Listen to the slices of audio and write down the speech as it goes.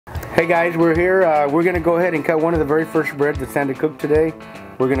Hey guys, we're here. We're going to go ahead and cut one of the very first breads that Sandra cooked today.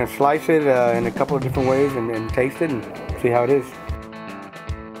 We're going to slice it in a couple of different ways and taste it and see how it is.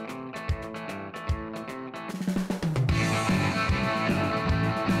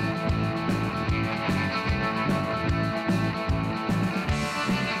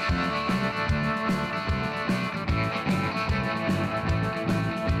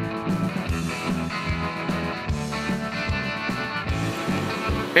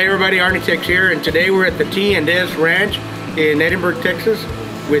 Hey everybody, Architects here, and today we're at the T&S Ranch in Edinburgh, Texas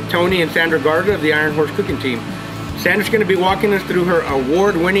with Tony and Sandra Garza of the Iron Horse Cooking Team. Sandra's going to be walking us through her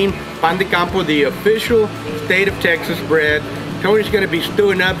award-winning Pan de Campo, the official state of Texas bread. Tony's going to be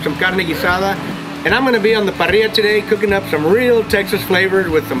stewing up some carne guisada, and I'm going to be on the parrilla today cooking up some real Texas flavors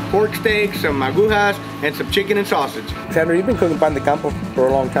with some pork steaks, some agujas, and some chicken and sausage. Sandra, you've been cooking Pan de Campo for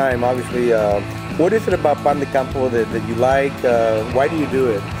a long time, obviously. What is it about Pan de Campo that you like? Why do you do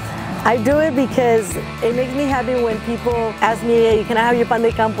it? I do it because it makes me happy when people ask me, hey, can I have your Pan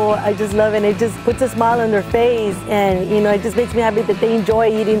de Campo? I just love it. It just puts a smile on their face, and it just makes me happy that they enjoy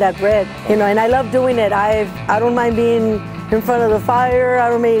eating that bread. And I love doing it. I don't mind being in front of the fire. I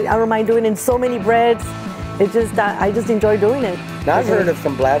don't mind doing it in so many breads. I just enjoy doing it. Now I've heard of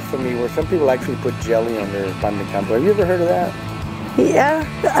some blasphemy where some people actually put jelly on their Pan de Campo. Have you ever heard of that? Yeah,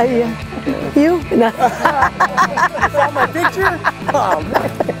 you? No. You saw my picture? Oh,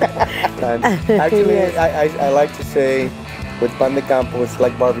 man. Actually, yes. I like to say with Pan de Campo, it's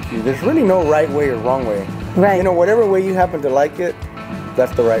like barbecue. There's really no right way or wrong way. Right. Whatever way you happen to like it,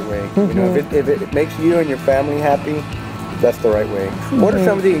 that's the right way. Mm-hmm. If it makes you and your family happy, that's the right way. Mm-hmm. What are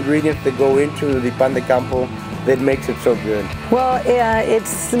some of the ingredients that go into the Pan de Campo that makes it so good? Well,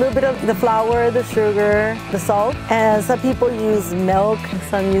 it's a little bit of the flour, the sugar, the salt, and some people use milk,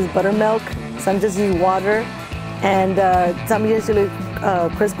 some use buttermilk, some just use water, and some usually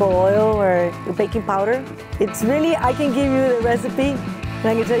Crisco oil or baking powder. It's really, I can give you the recipe and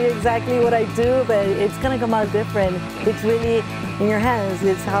I can tell you exactly what I do, but it's gonna come out different. It's really in your hands.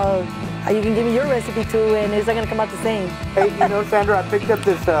 It's how you can give me your recipe too, and it's not gonna come out the same. Hey, Sandra, I picked up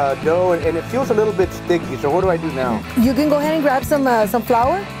this dough and it feels a little bit sticky, so what do I do now? You can go ahead and grab some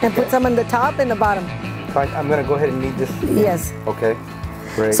flour and put some on the top and the bottom. I'm gonna go ahead and knead this? Yes. Okay,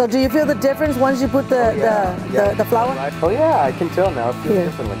 great. So do you feel the difference once you put the flour? Oh yeah, I can tell now. It feels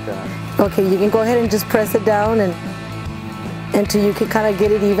different like that. Okay, you can go ahead and just press it down until you can kind of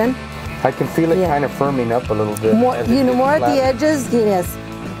get it even. I can feel it kind of firming up a little bit. More at the edges, yes.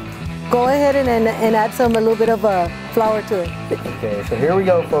 Go ahead and add a little bit of flour to it. Okay, so here we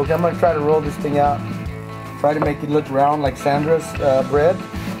go, folks. I'm going to try to roll this thing out. Try to make it look round like Sandra's bread.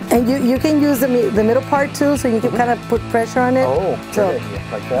 And you can use the middle part too, so you can kind of put pressure on it. Oh, so,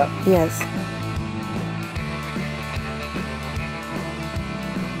 like that? Yes.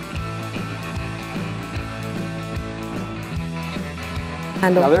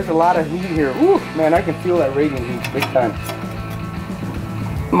 Now there's a lot of heat here. Ooh, man, I can feel that radiant heat big time.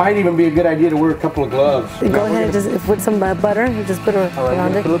 Might even be a good idea to wear a couple of gloves. Go ahead and just put some butter. Just put it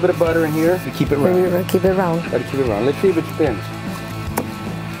around it. Put a little bit of butter in here to keep it round. Keep it round. Got to keep it round. Let's see if it spins.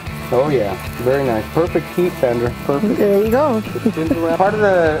 Oh yeah, very nice. Perfect heat, Sandra. Perfect. There you go. It spins around. Part of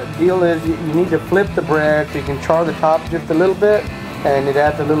the deal is you need to flip the bread so you can char the top just a little bit, and it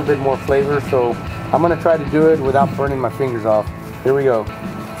adds a little bit more flavor. So I'm gonna try to do it without burning my fingers off. Here we go.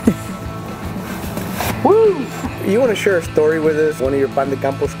 Woo! You want to share a story with us? One of your Pan de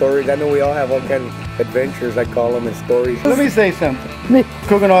Campo stories? I know we all have all kinds of adventures, I call them, and stories. Let me say something.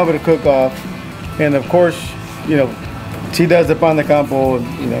 Cooking off at a cook-off, and of course, she does the Pan de Campo,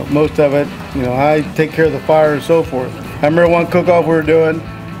 most of it. I take care of the fire and so forth. I remember one cook-off we were doing.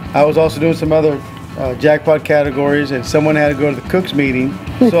 I was also doing some other jackpot categories, and someone had to go to the cook's meeting.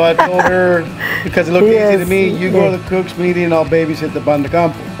 So I told her, because it looked easy to me, you go to the cook's meeting and I'll babysit the Pan de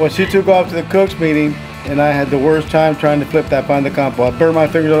Campo. Well, she took off to the cook's meeting, and I had the worst time trying to flip that Pan de Campo. I burned my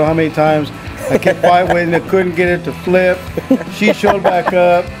fingers, I don't know how many times. I kept fighting with it, I couldn't get it to flip. She showed back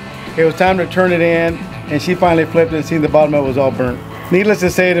up. It was time to turn it in, and she finally flipped it and seen the bottom of it was all burnt. Needless to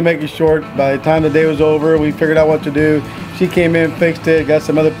say, to make it short, by the time the day was over, we figured out what to do. She came in, fixed it, got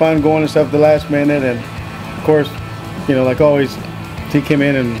some other fun going and stuff at the last minute, and of course, like always, she came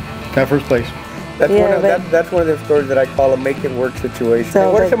in and got first place. That's one of the stories that I call a make it work situation.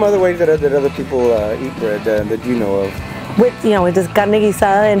 So, what are some other ways that other people eat bread that you know of? With just carne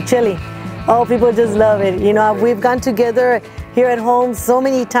guisada and chili. Oh, people just love it. We've gone together here at home so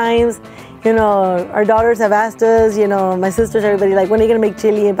many times. Our daughters have asked us, my sisters, everybody, like, when are you going to make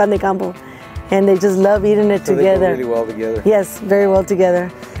chili and pan de campo? And they just love eating it together. They go really well together. Yes, very well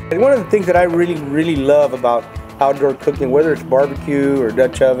together. And one of the things that I really, really love about outdoor cooking, whether it's barbecue or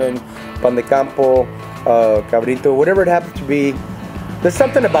Dutch oven, pan de campo, cabrito, whatever it happens to be. There's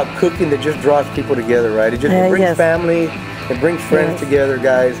something about cooking that just draws people together, right? It just brings family, it brings friends together,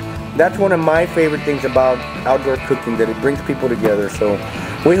 guys. That's one of my favorite things about outdoor cooking, that it brings people together. So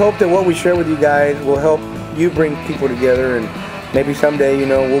we hope that what we share with you guys will help you bring people together, and maybe someday, you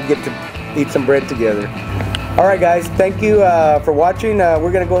know, we'll get to eat some bread together. All right, guys, thank you for watching.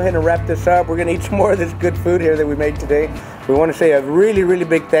 We're going to go ahead and wrap this up. We're going to eat some more of this good food here that we made today. We want to say a really, really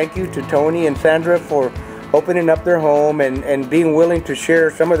big thank you to Tony and Sandra for opening up their home and being willing to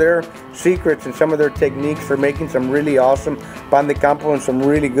share some of their secrets and some of their techniques for making some really awesome pan de campo and some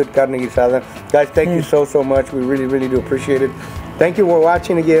really good carne guisada. Guys, thank you so much. We really, really do appreciate it. Thank you for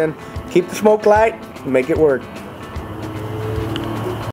watching again. Keep the smoke light, make it work.